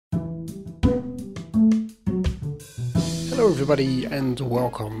Hello everybody and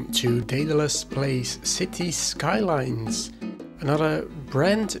welcome to Daedalus Plays City Skylines, another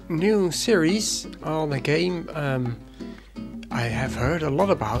brand new series on a game I have heard a lot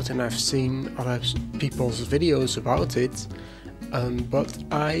about and I've seen other people's videos about it, but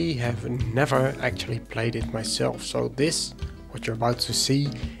I have never actually played it myself. So this, what you're about to see,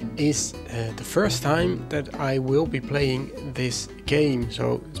 is the first time that I will be playing this game,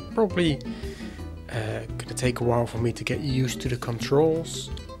 so it's probably gonna take a while for me to get used to the controls,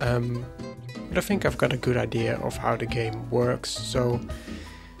 but I think I've got a good idea of how the game works. So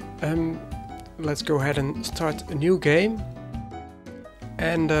let's go ahead and start a new game.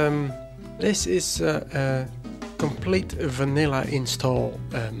 And this is a complete vanilla install.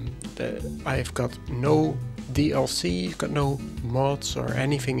 I've got no DLC, got no mods or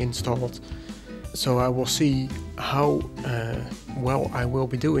anything installed. So I will see how well I will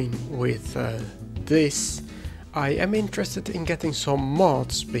be doing with this. I am interested in getting some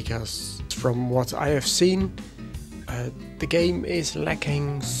mods because from what I have seen, the game is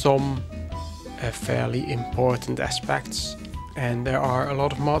lacking some fairly important aspects, and there are a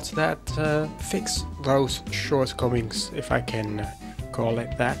lot of mods that fix those shortcomings, if I can call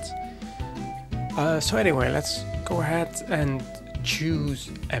it that. So anyway, let's go ahead and choose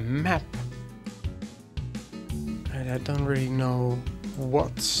a map. And I don't really know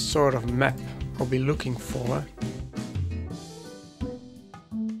what sort of map I'll be looking for.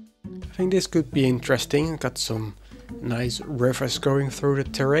 I think this could be interesting. Got some nice rivers going through the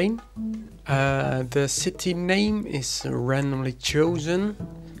terrain. The city name is randomly chosen.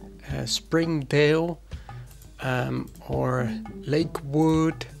 Springdale or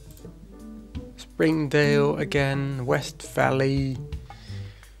Lakewood. Springdale again, West Valley.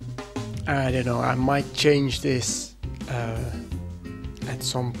 I don't know, I might change this at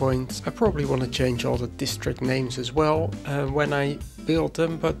some point. I probably want to change all the district names as well when I build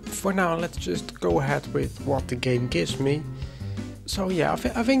them, but for now let's just go ahead with what the game gives me. So yeah,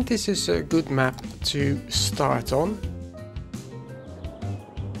 I think this is a good map to start on.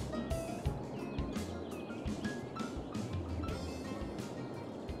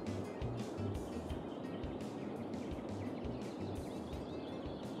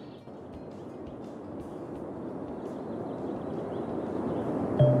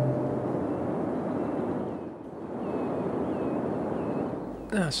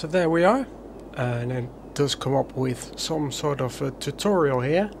 So there we are, and it does come up with some sort of a tutorial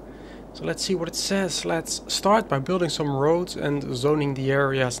here. So let's see what it says. Let's start by building some roads and zoning the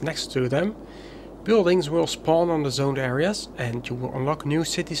areas next to them. Buildings will spawn on the zoned areas, and you will unlock new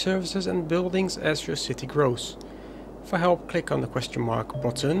city services and buildings as your city grows. For help, click on the question mark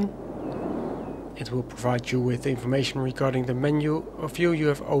button. It will provide you with information regarding the menu of view you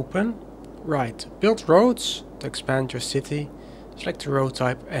have open. Right, build roads to expand your city. Select the road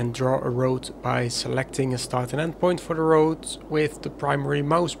type and draw a road by selecting a start and end point for the road with the primary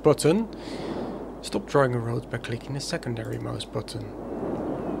mouse button. Stop drawing a road by clicking the secondary mouse button.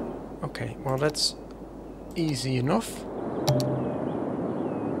 Okay, well that's easy enough.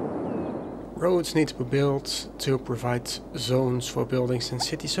 Roads need to be built to provide zones for buildings and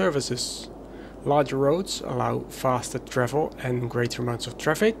city services. Larger roads allow faster travel and greater amounts of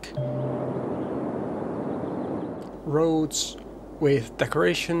traffic. Roads with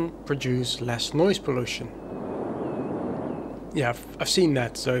decoration produce less noise pollution. Yeah, I've seen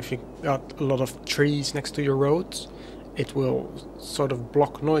that. So if you've got a lot of trees next to your roads, it will sort of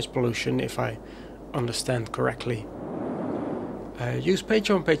block noise pollution, if I understand correctly. Use page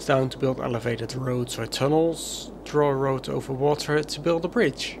up and page down to build elevated roads or tunnels. Draw a road over water to build a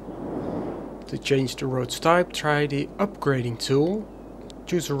bridge. To change the road's type, try the upgrading tool.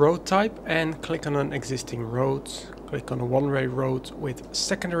 Choose a road type and click on an existing road. Click on a one-way road with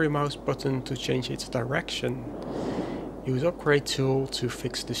secondary mouse button to change its direction. Use upgrade tool to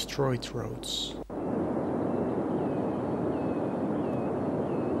fix destroyed roads.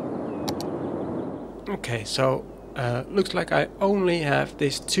 Okay, so looks like I only have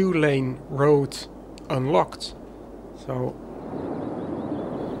this 2-lane road unlocked. So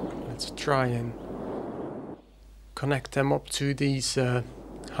let's try and connect them up to these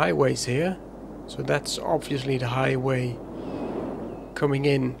highways here. So that's obviously the highway coming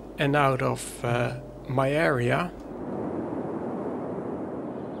in and out of my area.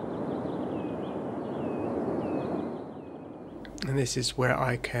 And this is where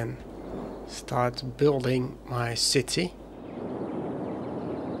I can start building my city.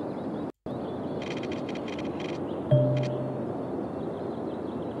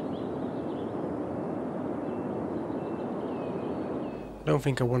 I don't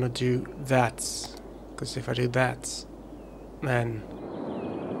think I want to do that, because if I do that, then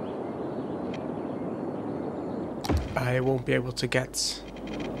I won't be able to get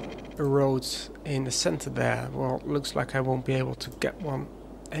a road in the center there. Well, looks like I won't be able to get one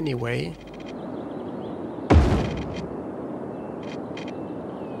anyway.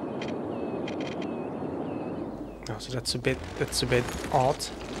 Oh, so that's a bit odd.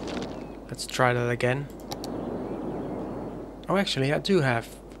 Let's try that again. Oh, actually, I do have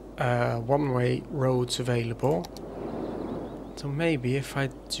one-way roads available. So maybe if I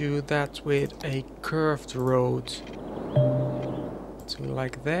do that with a curved road to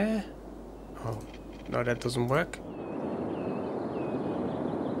like there. Oh, no, that doesn't work.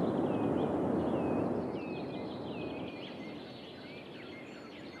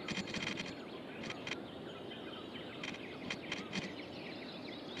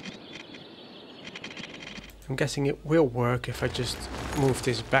 I'm guessing it will work if I just move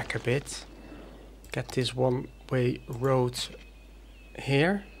this back a bit. Get this one-way road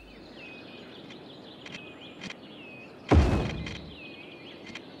here.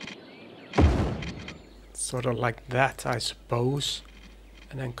 Sort of like that, I suppose.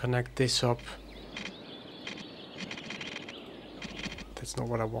 And then connect this up. That's not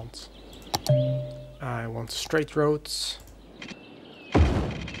what I want. I want straight roads.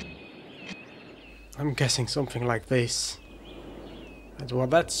 I'm guessing something like this. And well,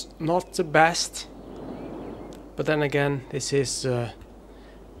 that's not the best. But then again, this is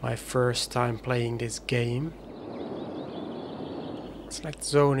my first time playing this game. Select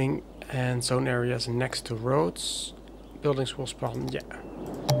zoning and zone areas next to roads. Buildings will spawn, yeah.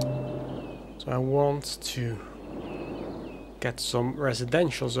 So I want to get some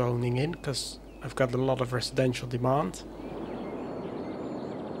residential zoning in, because I've got a lot of residential demand.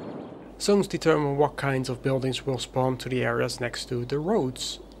 Zones determine what kinds of buildings will spawn to the areas next to the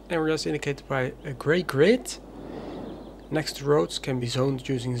roads. Areas indicated by a grey grid next to roads can be zoned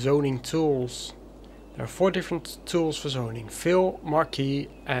using zoning tools. There are 4 different tools for zoning: fill, marquee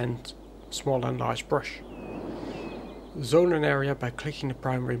and small and large brush. Zone an area by clicking the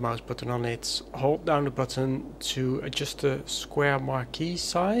primary mouse button on it. Hold down the button to adjust the square marquee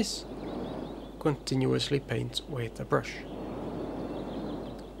size. Continuously paint with a brush.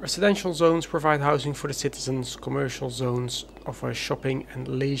 Residential zones provide housing for the citizens. Commercial zones offer shopping and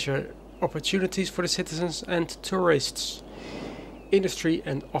leisure opportunities for the citizens and tourists. Industry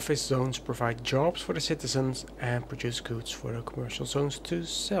and office zones provide jobs for the citizens and produce goods for the commercial zones to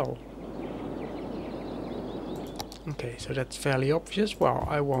sell. Okay, so that's fairly obvious. Well,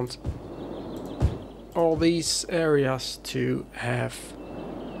 I want all these areas to have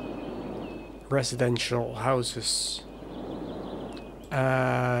residential houses.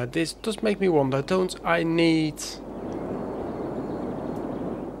 This does make me wonder, don't I need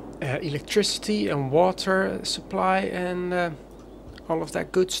electricity and water supply and all of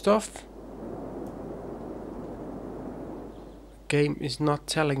that good stuff? Game is not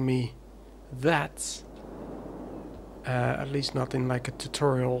telling me that, at least not in like a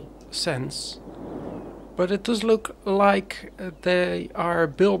tutorial sense. But it does look like they are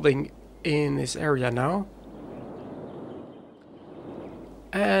building in this area now.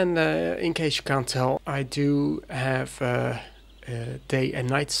 And in case you can't tell, I do have a day and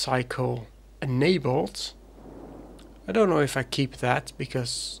night cycle enabled. I don't know if I keep that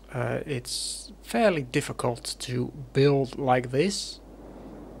because it's fairly difficult to build like this.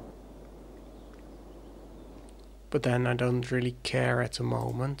 But then I don't really care at the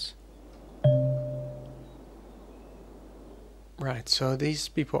moment. Right, so these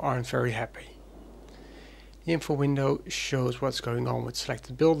people aren't very happy. The info window shows what's going on with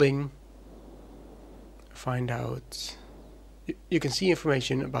selected building. Find out. You can see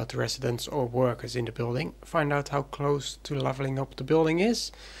information about the residents or workers in the building. Find out how close to leveling up the building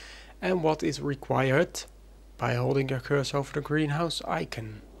is and what is required by holding your cursor over the greenhouse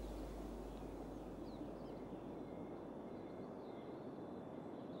icon.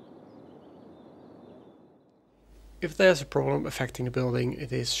 If there's a problem affecting the building,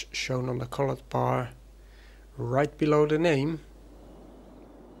 it is shown on the colored bar right below the name.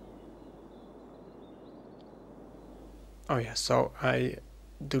 Oh yeah, so I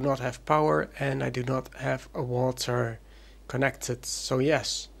do not have power and I do not have a water connected, so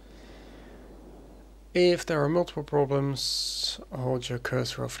yes. If there are multiple problems, hold your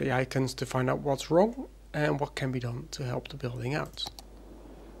cursor over the icons to find out what's wrong and what can be done to help the building out.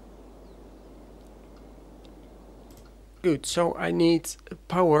 Good, so I need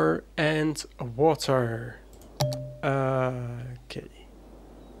power and water. Okay.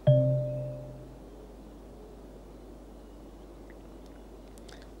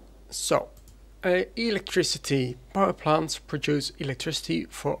 So, Electricity. Power plants produce electricity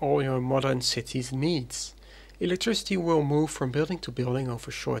for all your modern cities' needs. Electricity will move from building to building over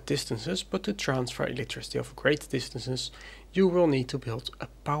short distances, but to transfer electricity over great distances, you will need to build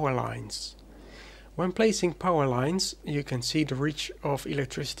power lines. When placing power lines, you can see the reach of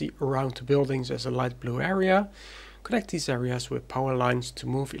electricity around the buildings as a light blue area. Connect these areas with power lines to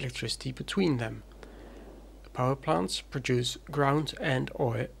move electricity between them. Power plants produce ground and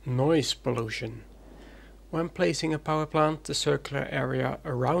or noise pollution. When placing a power plant, the circular area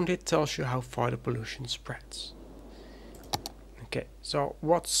around it tells you how far the pollution spreads. Okay, so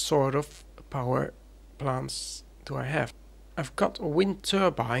what sort of power plants do I have? I've got wind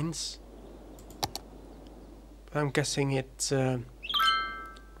turbines. I'm guessing it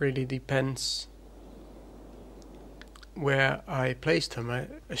really depends where I place them. I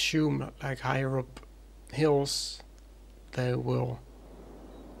assume like higher up hills they will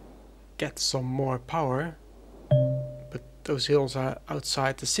get some more power, but those hills are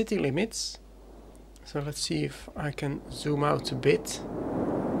outside the city limits. So let's see if I can zoom out a bit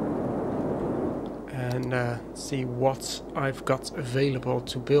and see what I've got available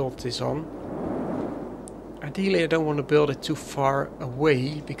to build this on. Ideally I don't want to build it too far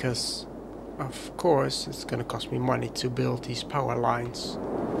away because of course it's going to cost me money to build these power lines.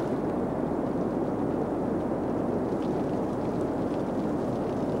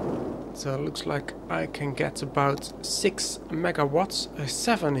 So it looks like I can get about 6 megawatts,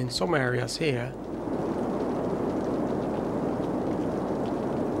 7 in some areas here.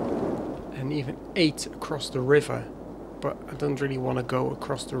 And even 8 across the river. But I don't really want to go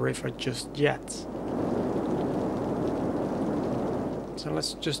across the river just yet. So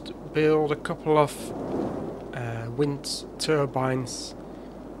let's just build a couple of wind turbines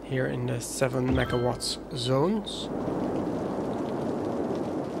here in the 7 megawatts zones.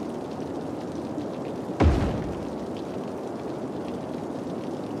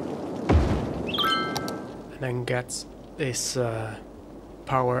 Then get this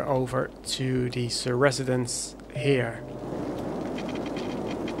power over to these residents here.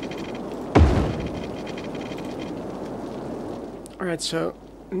 Alright, so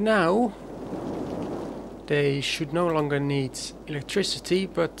now they should no longer need electricity,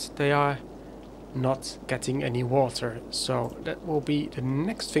 but they are not getting any water. So that will be the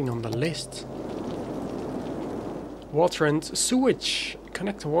next thing on the list. Water and sewage.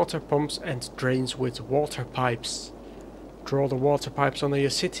 Connect the water pumps and drains with water pipes. Draw the water pipes under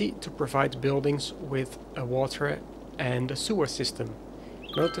your city to provide buildings with a water and a sewer system.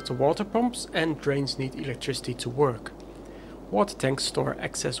 Note that the water pumps and drains need electricity to work. Water tanks store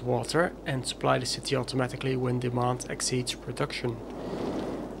excess water and supply the city automatically when demand exceeds production.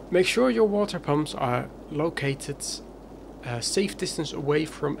 Make sure your water pumps are located a safe distance away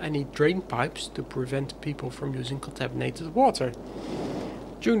from any drain pipes to prevent people from using contaminated water.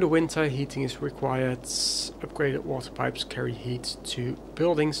 During the winter, heating is required. Upgraded water pipes carry heat to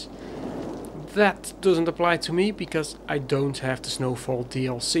buildings. That doesn't apply to me because I don't have the Snowfall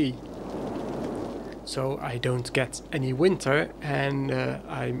DLC. So I don't get any winter, and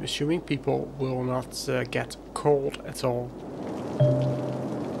I'm assuming people will not get cold at all.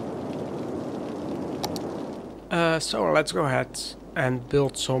 So let's go ahead and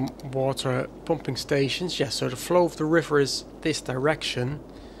build some water pumping stations. Yes, so the flow of the river is this direction.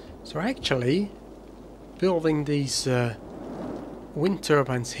 So actually, building these wind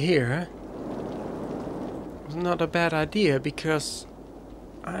turbines here was not a bad idea, because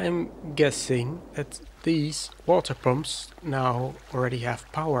I'm guessing that these water pumps now already have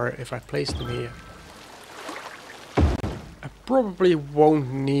power if I place them here. I probably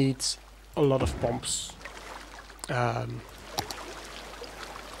won't need a lot of pumps.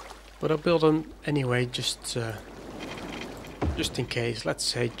 But I'll build them anyway, just in case. Let's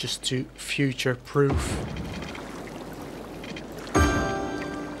say just to future-proof.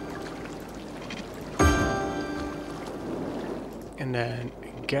 And then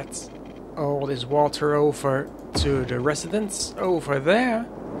get all this water over to the residents over there.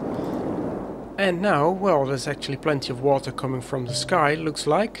 And now, well, there's actually plenty of water coming from the sky, looks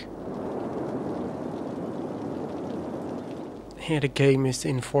like. Here the game is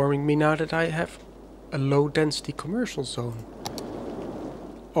informing me now that I have a low density commercial zone.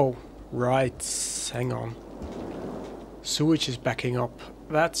 Oh, right, hang on. Sewage is backing up.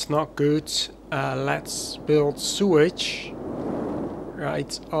 That's not good. Let's build sewage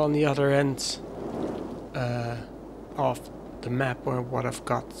right on the other end of the map, or what I've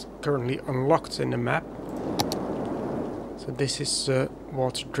got currently unlocked in the map. So this is a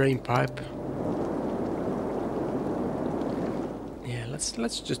water drain pipe. Yeah,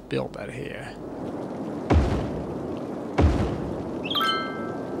 let's just build that here.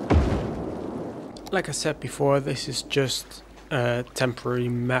 like I said before, this is just a temporary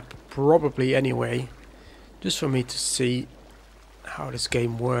map, probably anyway, just for me to see how this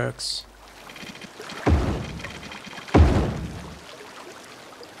game works.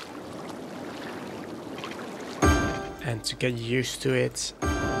 And to get used to it.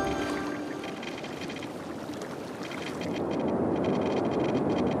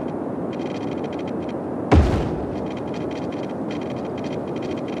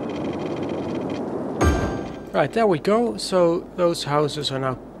 Right, there we go. So those houses are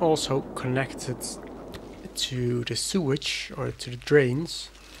now also connected to the sewage or to the drains.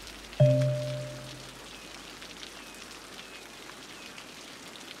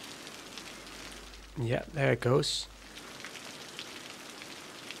 Yeah, there it goes.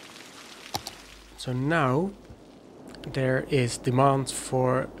 So now there is demand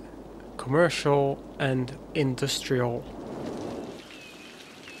for commercial and industrial.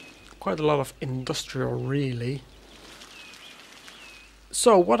 Quite a lot of industrial, really.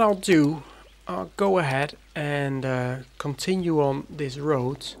 So what I'll do, I'll go ahead and continue on this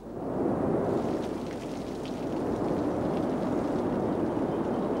road.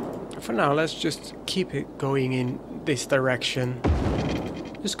 For now, let's just keep it going in this direction.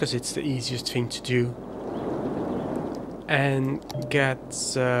 Just because it's the easiest thing to do. And get,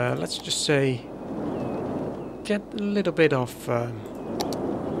 let's just say, get a little bit of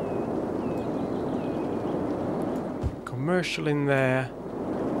commercial in there.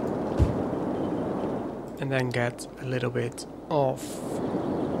 And then get a little bit of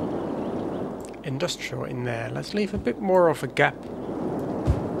industrial in there. Let's leave a bit more of a gap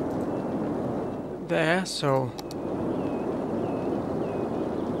there, so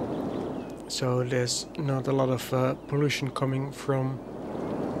there's not a lot of pollution coming from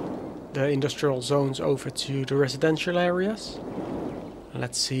the industrial zones over to the residential areas.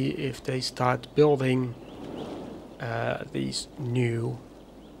 Let's see if they start building these new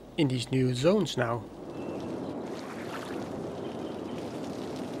zones now.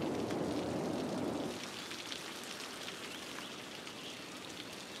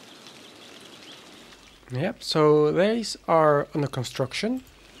 Yep, so these are under construction.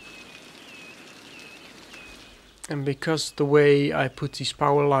 And because the way I put these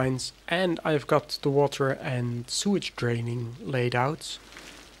power lines and I've got the water and sewage draining laid out,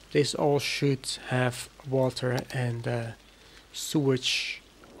 this all should have water and sewage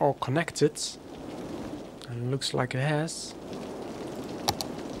all connected. And it looks like it has.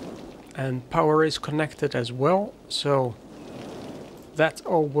 And power is connected as well, so that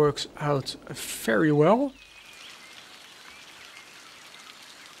all works out very well.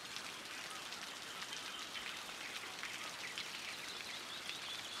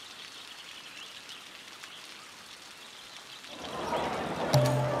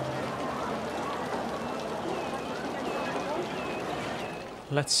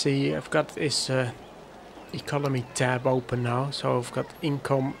 Let's see, I've got this economy tab open now, so I've got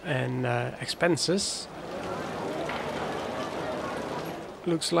income and expenses.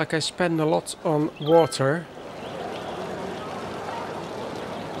 Looks like I spend a lot on water.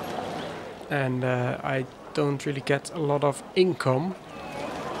 And I don't really get a lot of income.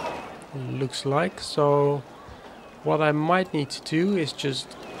 Looks like. So what I might need to do is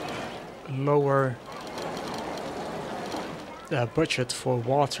just lower the budget for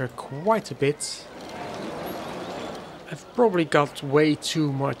water quite a bit. I've probably got way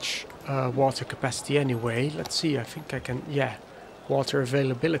too much water capacity anyway. Let's see, I think I can, yeah. Water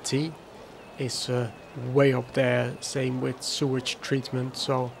availability is way up there, same with sewage treatment,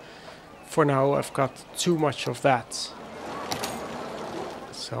 so for now I've got too much of that.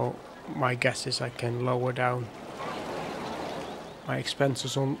 So my guess is I can lower down my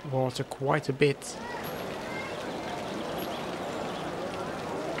expenses on water quite a bit.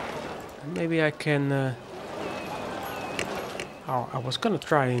 Maybe I can... oh, I was gonna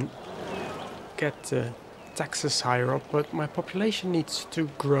try and get taxes higher up, but my population needs to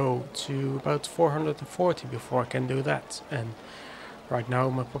grow to about 440 before I can do that, and right now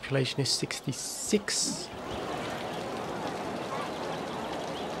my population is 66.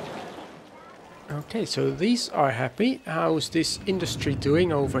 Okay, so these are happy. How's this industry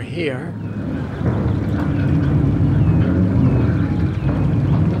doing over here?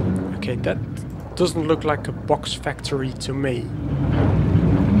 Okay, that doesn't look like a box factory to me.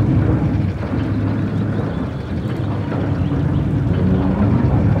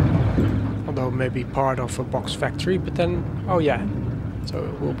 Maybe part of a box factory, but then, oh yeah, so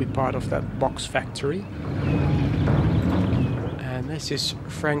it will be part of that box factory. And this is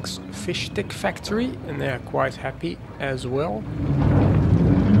Frank's fish stick factory, and they are quite happy as well.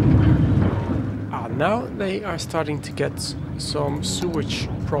 Ah, now they are starting to get some sewage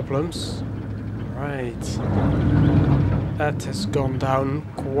problems. Right. That has gone down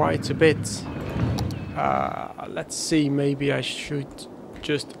quite a bit. Let's see, maybe I should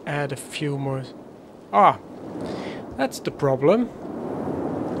just add a few more. Ah, that's the problem.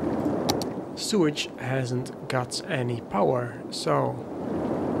 Sewage hasn't got any power, so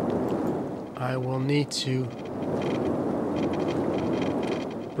I will need to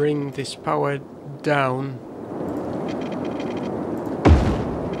bring this power down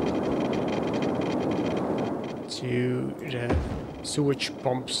to the sewage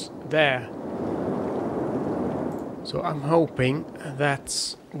pumps there. So I'm hoping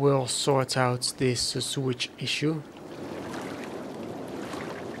that will sort out this sewage issue.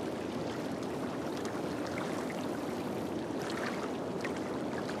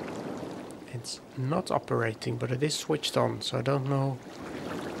 It's not operating, but it is switched on, so I don't know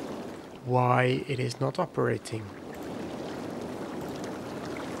why it is not operating.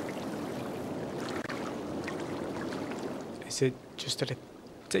 Is it just that it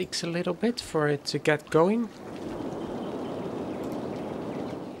takes a little bit for it to get going?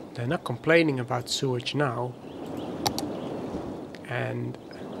 They're not complaining about sewage now, and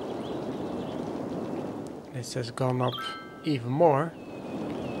this has gone up even more.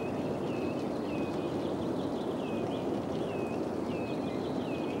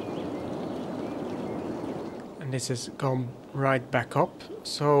 And this has gone right back up,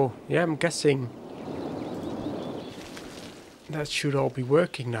 so yeah, I'm guessing that should all be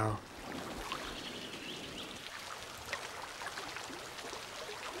working now.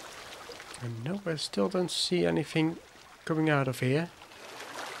 And no, I still don't see anything coming out of here.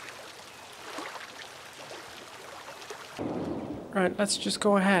 Right, let's just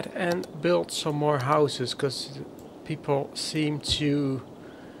go ahead and build some more houses, because people seem to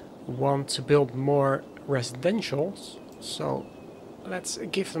want to build more residentials. So let's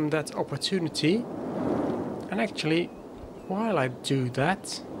give them that opportunity. And actually, while I do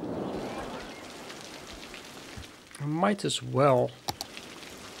that, I might as well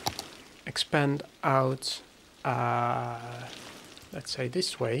expand out, let's say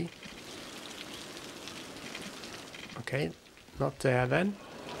this way. Okay, not there then.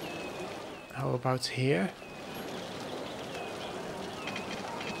 How about here?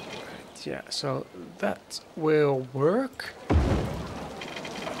 Right, yeah, so that will work.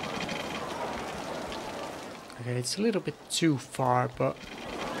 Okay, it's a little bit too far, but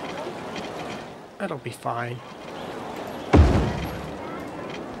that'll be fine.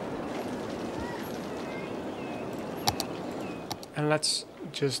 And let's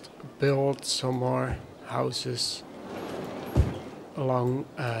just build some more houses along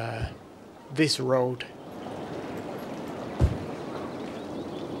this road.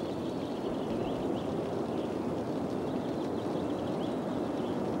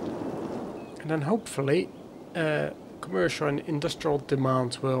 And then hopefully commercial and industrial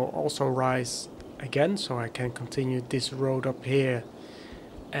demand will also rise again, so I can continue this road up here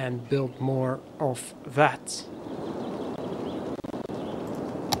and build more of that.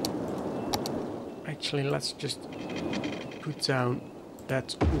 Actually, let's just put down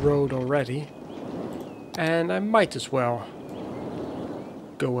that road already, and I might as well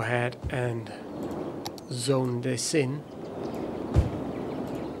go ahead and zone this in,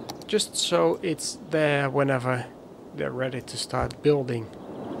 just so it's there whenever they're ready to start building.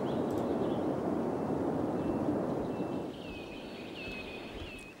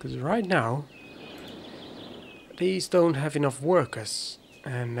 Because right now these don't have enough workers,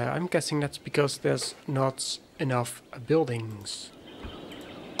 and I'm guessing that's because there's not enough buildings.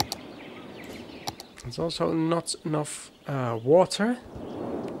 There's also not enough water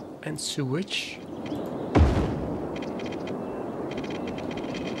and sewage.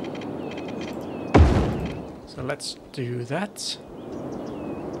 So let's do that.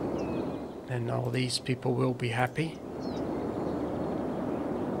 And all these people will be happy.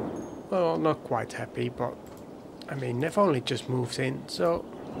 Well, not quite happy, but I mean, they've only just moved in, so...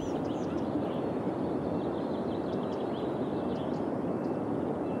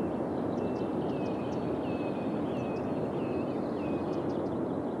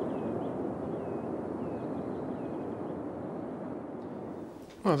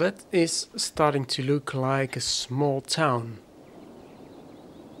 Well, that is starting to look like a small town.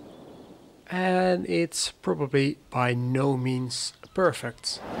 And it's probably by no means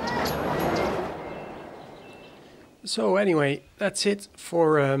perfect. So anyway, that's it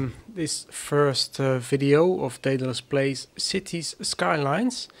for this first video of Daedalus Plays Cities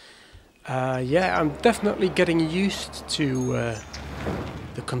Skylines. Yeah, I'm definitely getting used to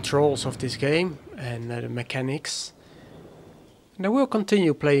the controls of this game. and the mechanics. And I will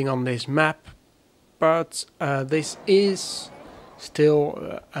continue playing on this map, but this is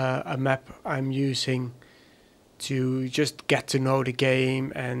still a map I'm using to just get to know the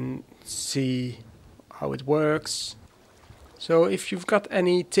game and see how it works. So if you've got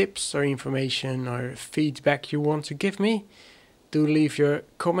any tips or information or feedback you want to give me, do leave your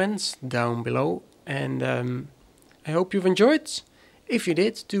comments down below, and I hope you've enjoyed. If you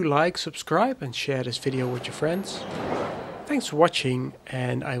did, do like, subscribe and share this video with your friends. Thanks for watching,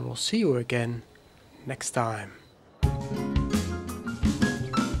 and I will see you again next time.